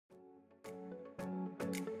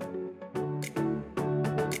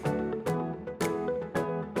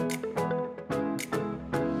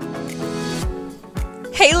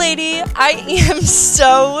Hey lady, I am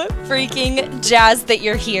so freaking jazzed that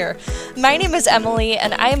you're here. My name is Emily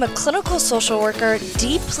and I am a clinical social worker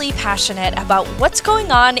deeply passionate about what's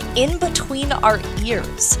going on in between our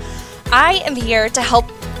ears. I am here to help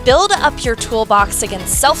build up your toolbox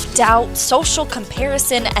against self-doubt, social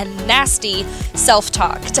comparison, and nasty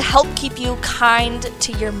self-talk to help keep you kind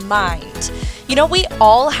to your mind. You know, we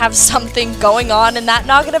all have something going on in that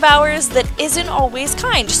noggin of ours that isn't always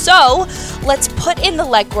kind. So let's put in the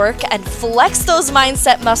legwork and flex those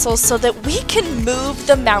mindset muscles so that we can move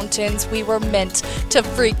the mountains we were meant to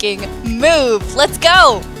freaking move. Let's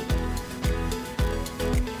go.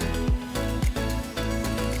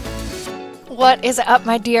 What is up,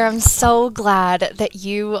 my dear? I'm so glad that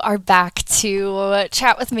you are back to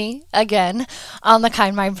chat with me again on the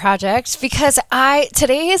Kind Mind Project, because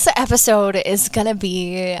today's episode is going to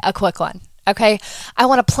be a quick one. Okay, I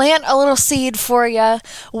want to plant a little seed for you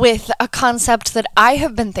with a concept that I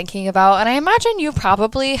have been thinking about, and I imagine you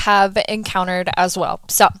probably have encountered as well.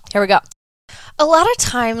 So here we go. A lot of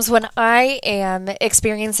times when I am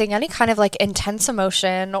experiencing any kind of like intense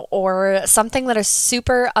emotion or something that is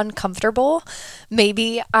super uncomfortable,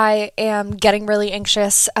 maybe I am getting really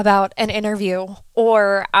anxious about an interview,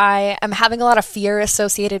 or I am having a lot of fear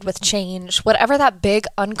associated with change, whatever that big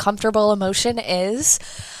uncomfortable emotion is,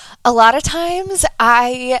 a lot of times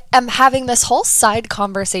I am having this whole side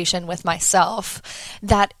conversation with myself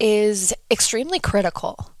that is extremely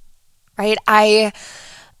critical, right?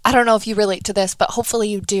 I don't know if you relate to this, but hopefully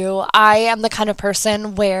you do. I am the kind of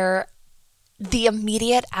person where the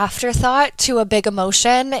immediate afterthought to a big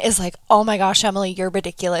emotion is like, oh my gosh, Emily, you're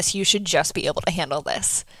ridiculous. You should just be able to handle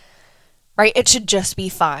this, right? It should just be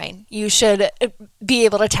fine. You should be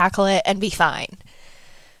able to tackle it and be fine.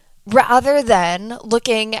 Rather than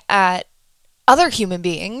looking at other human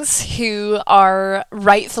beings who are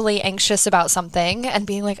rightfully anxious about something and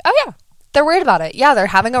being like, oh yeah, they're worried about it. Yeah, they're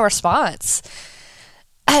having a response.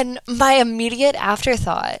 And my immediate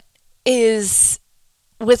afterthought is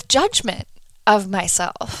with judgment of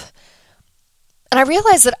myself. And I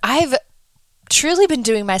realize that I've truly been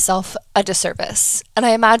doing myself a disservice. And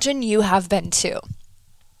I imagine you have been too.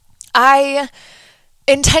 I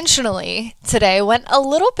intentionally today went a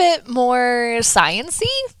little bit more sciencey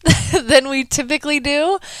than we typically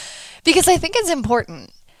do, because I think it's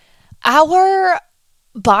important. Our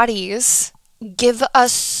bodies give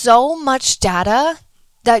us so much data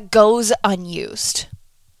that goes unused.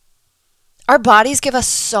 Our bodies give us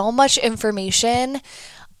so much information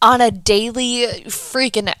on a daily,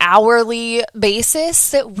 freaking hourly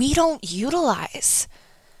basis that we don't utilize.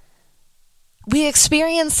 We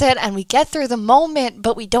experience it and we get through the moment,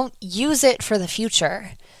 but we don't use it for the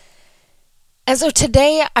future. And so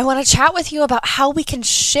today I want to chat with you about how we can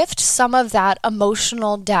shift some of that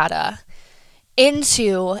emotional data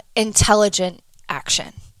into intelligent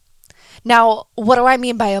action. Now, what do I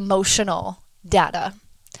mean by emotional data?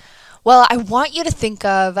 Well, I want you to think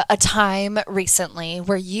of a time recently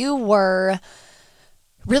where you were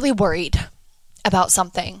really worried about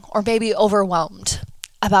something, or maybe overwhelmed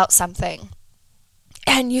about something,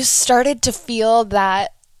 and you started to feel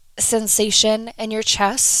that sensation in your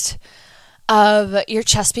chest of your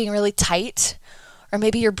chest being really tight, or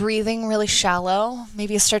maybe you're breathing really shallow.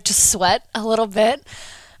 Maybe you start to sweat a little bit.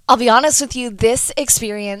 I'll be honest with you, this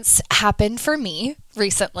experience happened for me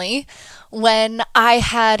recently when I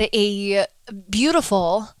had a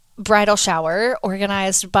beautiful bridal shower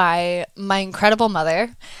organized by my incredible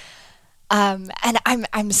mother. And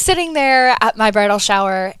I'm sitting there at my bridal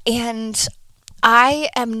shower, and I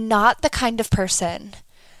am not the kind of person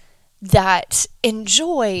that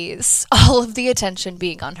enjoys all of the attention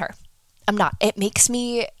being on her. I'm not. It makes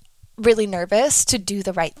me really nervous to do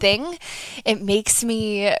the right thing. It makes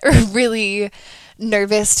me really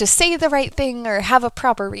nervous to say the right thing or have a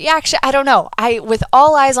proper reaction. I don't know. With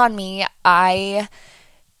all eyes on me, I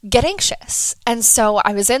get anxious. And so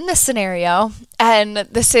I was in this scenario, and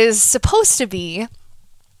this is supposed to be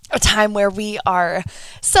a time where we are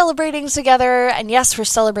celebrating together. And yes, we're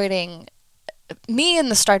celebrating me and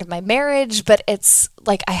the start of my marriage, but it's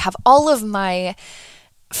like I have all of my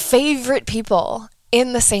favorite people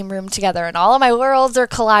in the same room together, and all of my worlds are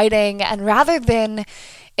colliding. And rather than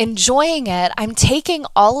enjoying it, I'm taking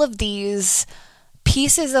all of these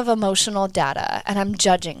pieces of emotional data and I'm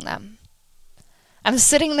judging them. I'm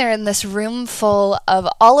sitting there in this room full of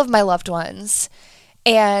all of my loved ones,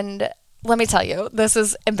 and let me tell you, this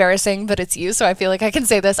is embarrassing, but it's you, so I feel like I can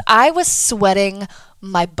say this. I was sweating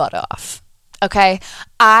my butt off, okay?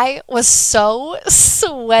 I was so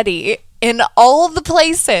sweaty in all the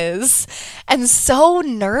places and so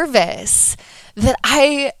nervous that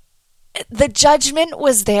I the judgment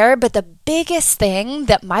was there, but the biggest thing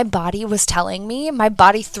that my body was telling me, my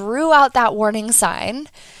body threw out that warning sign,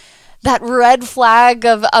 that red flag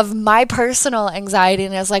of my personal anxiety,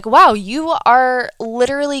 and it was like, wow, you are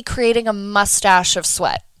literally creating a mustache of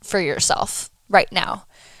sweat for yourself right now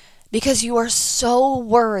because you are so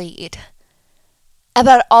worried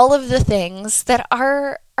about all of the things that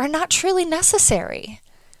are not truly necessary.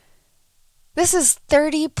 This is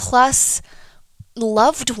 30 plus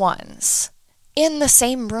loved ones in the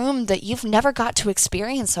same room that you've never got to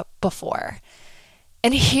experience before.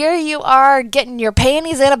 And here you are getting your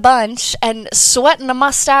panties in a bunch and sweating a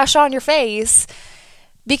mustache on your face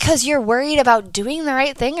because you're worried about doing the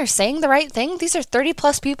right thing or saying the right thing. These are 30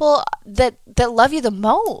 plus people that love you the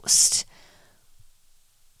most.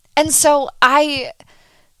 And so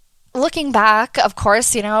looking back, of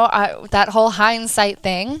course, that whole hindsight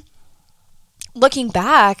thing, looking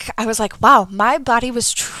back, I was like, wow, my body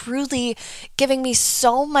was truly giving me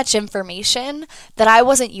so much information that I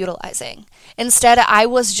wasn't utilizing. Instead, I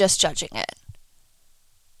was just judging it.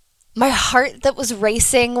 My heart that was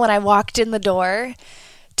racing when I walked in the door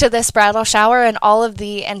to this bridal shower and all of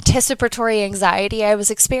the anticipatory anxiety I was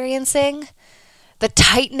experiencing, the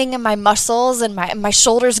tightening in my muscles and my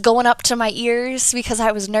shoulders going up to my ears because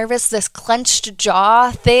I was nervous, this clenched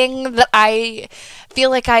jaw thing that I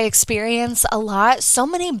feel like I experience a lot. So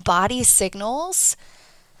many body signals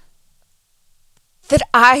that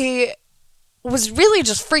I was really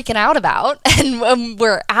just freaking out about and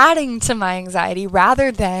were adding to my anxiety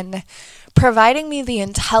rather than providing me the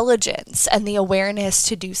intelligence and the awareness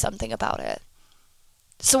to do something about it.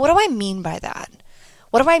 So what do I mean by that?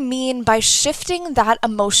 What do I mean by shifting that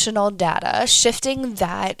emotional data, shifting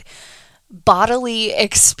that bodily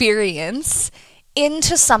experience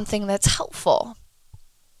into something that's helpful?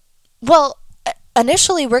 Well,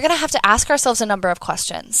 initially, we're going to have to ask ourselves a number of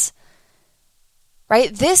questions,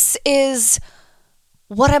 right? This is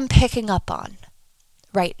what I'm picking up on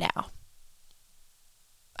right now.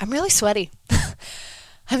 I'm really sweaty.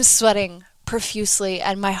 I'm sweating profusely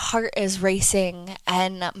and my heart is racing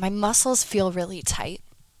and my muscles feel really tight.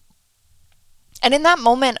 And in that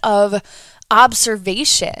moment of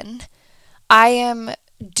observation, I am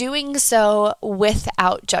doing so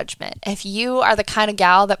without judgment. If you are the kind of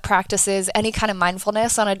gal that practices any kind of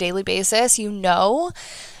mindfulness on a daily basis, you know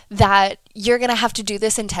that you're going to have to do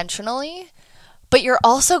this intentionally, but you're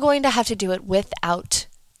also going to have to do it without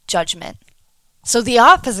judgment. So the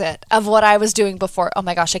opposite of what I was doing before. Oh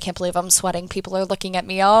my gosh, I can't believe I'm sweating. People are looking at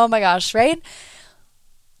me. Oh my gosh, right?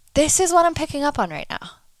 This is what I'm picking up on right now.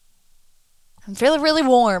 I'm feeling really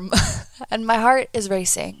warm and my heart is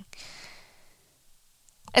racing.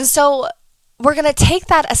 And so we're going to take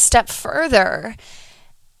that a step further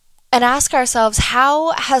and ask ourselves,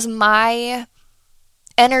 how has my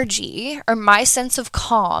energy or my sense of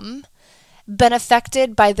calm been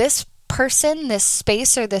affected by this person, this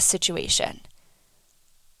space, or this situation?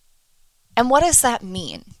 And what does that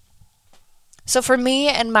mean? So for me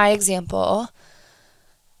and my example,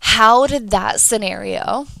 how did that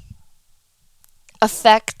scenario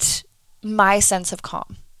affect my sense of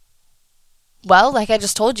calm? Well, like I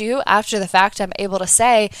just told you, after the fact, I'm able to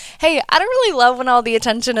say, hey, I don't really love when all the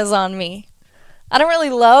attention is on me. I don't really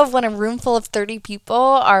love when a room full of 30 people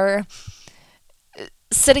are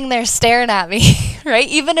sitting there staring at me, right?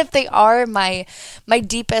 Even if they are my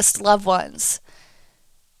deepest loved ones.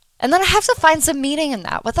 And then I have to find some meaning in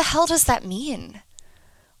that. What the hell does that mean?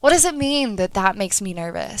 What does it mean that makes me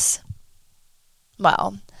nervous?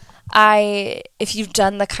 Well, if you've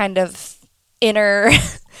done the kind of inner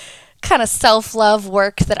kind of self-love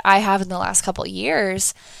work that I have in the last couple of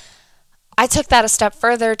years, I took that a step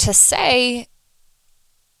further to say,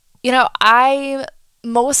 I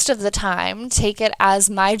most of the time take it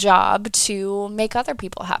as my job to make other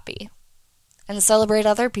people happy and celebrate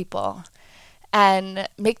other people and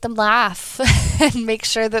make them laugh and make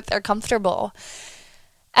sure that they're comfortable.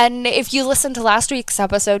 And if you listened to last week's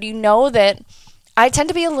episode, you know that I tend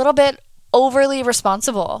to be a little bit overly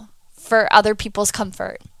responsible for other people's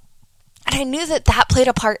comfort. And I knew that played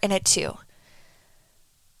a part in it too.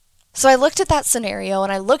 So I looked at that scenario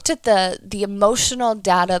and I looked at the emotional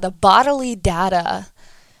data, the bodily data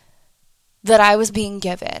that I was being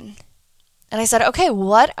given. And I said, okay,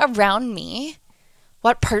 what around me,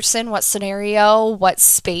 what person, what scenario, what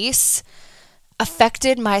space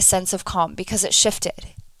affected my sense of calm because it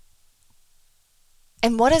shifted?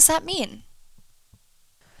 And what does that mean?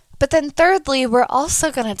 But then thirdly, we're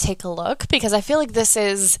also going to take a look, because I feel like this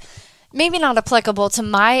is maybe not applicable to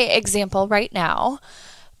my example right now,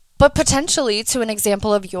 but potentially to an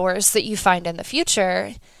example of yours that you find in the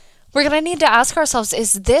future. we're going to need to ask ourselves,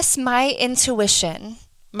 is this my intuition,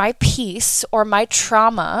 my peace, or my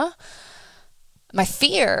trauma, my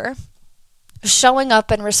fear, showing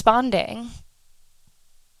up and responding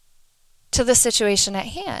to the situation at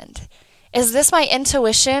hand? Is this my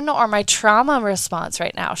intuition or my trauma response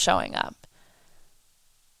right now showing up?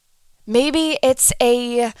 Maybe it's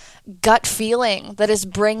a gut feeling that is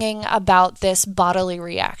bringing about this bodily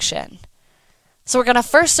reaction. So we're going to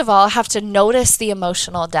first of all have to notice the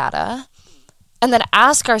emotional data and then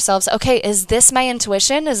ask ourselves, okay, is this my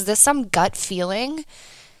intuition? Is this some gut feeling?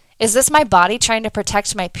 Is this my body trying to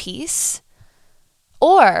protect my peace?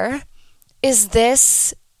 Or is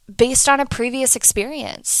this based on a previous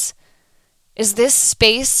experience? Is this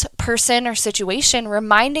space, person, or situation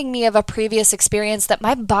reminding me of a previous experience that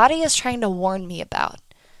my body is trying to warn me about?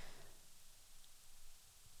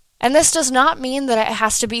 And this does not mean that it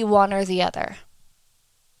has to be one or the other,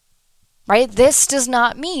 right? This does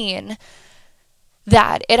not mean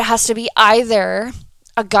that it has to be either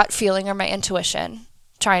a gut feeling or my intuition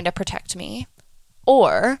trying to protect me,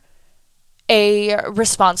 or a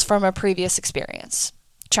response from a previous experience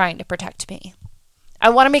trying to protect me. I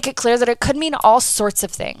want to make it clear that it could mean all sorts of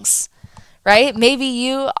things, right? Maybe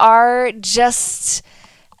you are just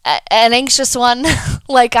an anxious one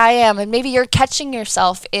like I am, and maybe you're catching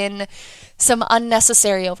yourself in some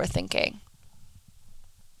unnecessary overthinking.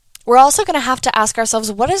 We're also going to have to ask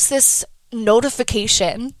ourselves, what is this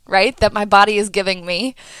notification, right, that my body is giving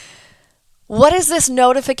me? What is this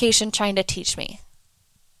notification trying to teach me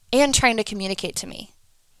and trying to communicate to me?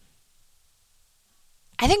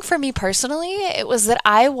 I think for me personally, it was that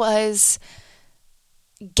I was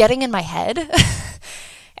getting in my head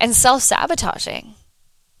and self-sabotaging.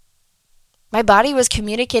 My body was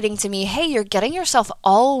communicating to me, hey, you're getting yourself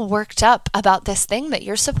all worked up about this thing that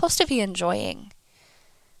you're supposed to be enjoying,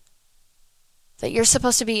 that you're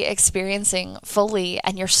supposed to be experiencing fully,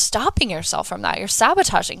 and you're stopping yourself from that. You're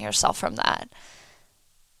sabotaging yourself from that.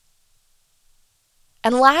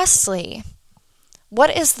 And lastly,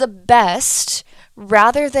 what is the best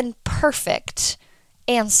rather than perfect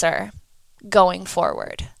answer going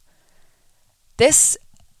forward? This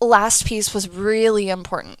last piece was really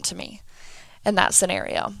important to me in that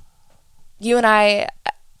scenario. You and I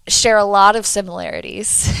share a lot of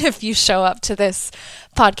similarities if you show up to this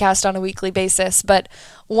podcast on a weekly basis, but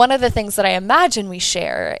one of the things that I imagine we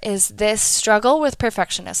share is this struggle with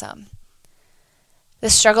perfectionism.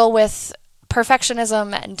 This struggle with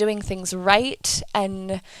perfectionism and doing things right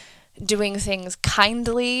and doing things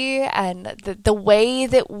kindly, and the way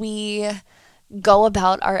that we go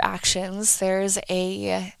about our actions, there's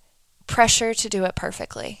a pressure to do it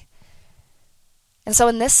perfectly. And so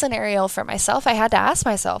in this scenario for myself, I had to ask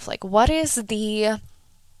myself, like, what is the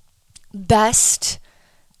best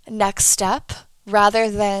next step rather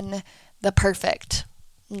than the perfect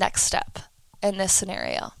next step in this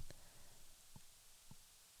scenario?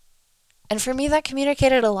 And for me, that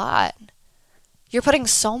communicated a lot. You're putting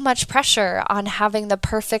so much pressure on having the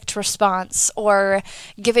perfect response, or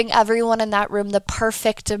giving everyone in that room the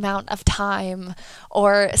perfect amount of time,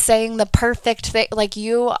 or saying the perfect thing. Like,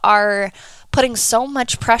 you are putting so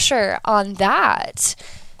much pressure on that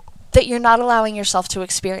you're not allowing yourself to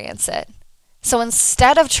experience it. So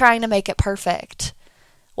instead of trying to make it perfect,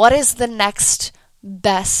 what is the next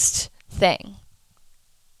best thing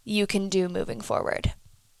you can do moving forward?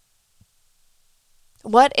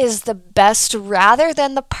 What is the best rather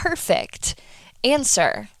than the perfect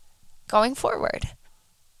answer going forward?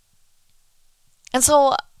 And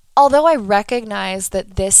so, although I recognize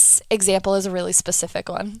that this example is a really specific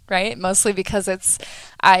one, right? Mostly because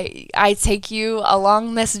I take you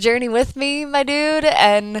along this journey with me, my dude,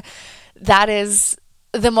 and that is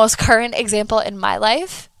the most current example in my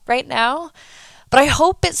life right now. But I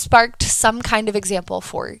hope it sparked some kind of example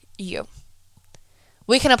for you.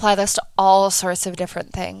 We can apply this to all sorts of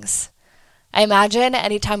different things. I imagine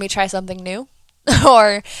anytime we try something new,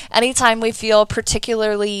 or anytime we feel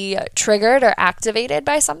particularly triggered or activated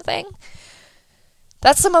by something,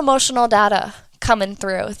 that's some emotional data coming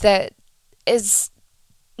through that is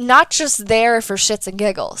not just there for shits and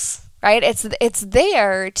giggles, right? It's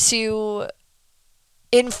there to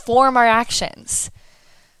inform our actions.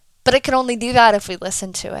 But it can only do that if we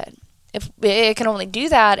listen to it. It can only do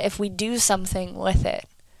that if we do something with it,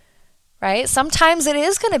 right? Sometimes it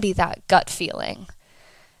is going to be that gut feeling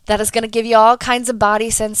that is going to give you all kinds of body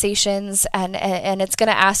sensations, and it's going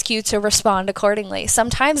to ask you to respond accordingly.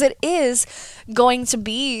 Sometimes it is going to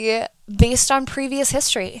be based on previous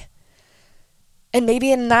history. And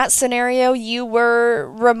maybe in that scenario, you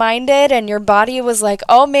were reminded and your body was like,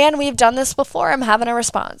 oh man, we've done this before. I'm having a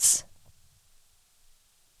response.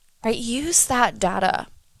 right? Use that data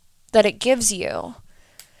that it gives you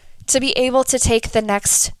to be able to take the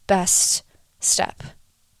next best step.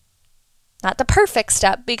 Not the perfect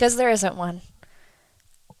step, because there isn't one,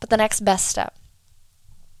 but the next best step.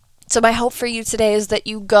 So my hope for you today is that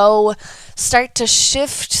you go start to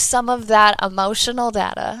shift some of that emotional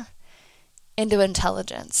data into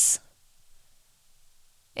intelligence.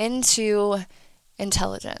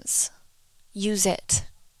 Use it.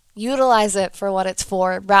 Utilize it for what it's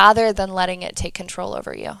for, rather than letting it take control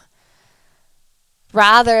over you.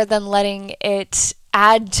 Rather than letting it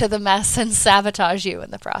add to the mess and sabotage you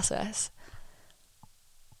in the process.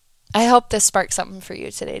 I hope this sparked something for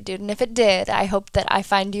you today, dude. And if it did, I hope that I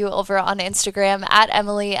find you over on Instagram at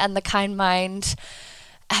Emily and the Kind Mind.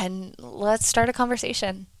 And let's start a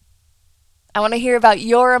conversation. I want to hear about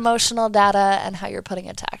your emotional data and how you're putting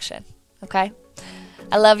it to action. Okay?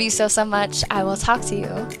 I love you so, so much. I will talk to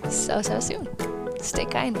you so, so soon. Stay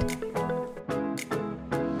kind.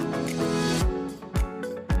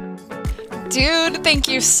 Dude, thank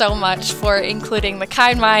you so much for including the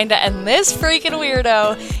Kind Mind and this freaking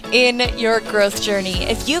weirdo in your growth journey.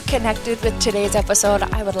 If you connected with today's episode,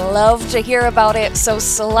 I would love to hear about it. So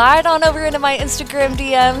slide on over into my Instagram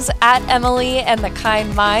DMs at Emily and the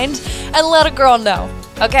Kind Mind and let a girl know,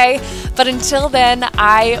 okay? But until then,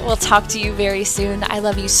 I will talk to you very soon. I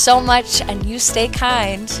love you so much, and you stay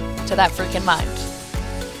kind to that freaking mind.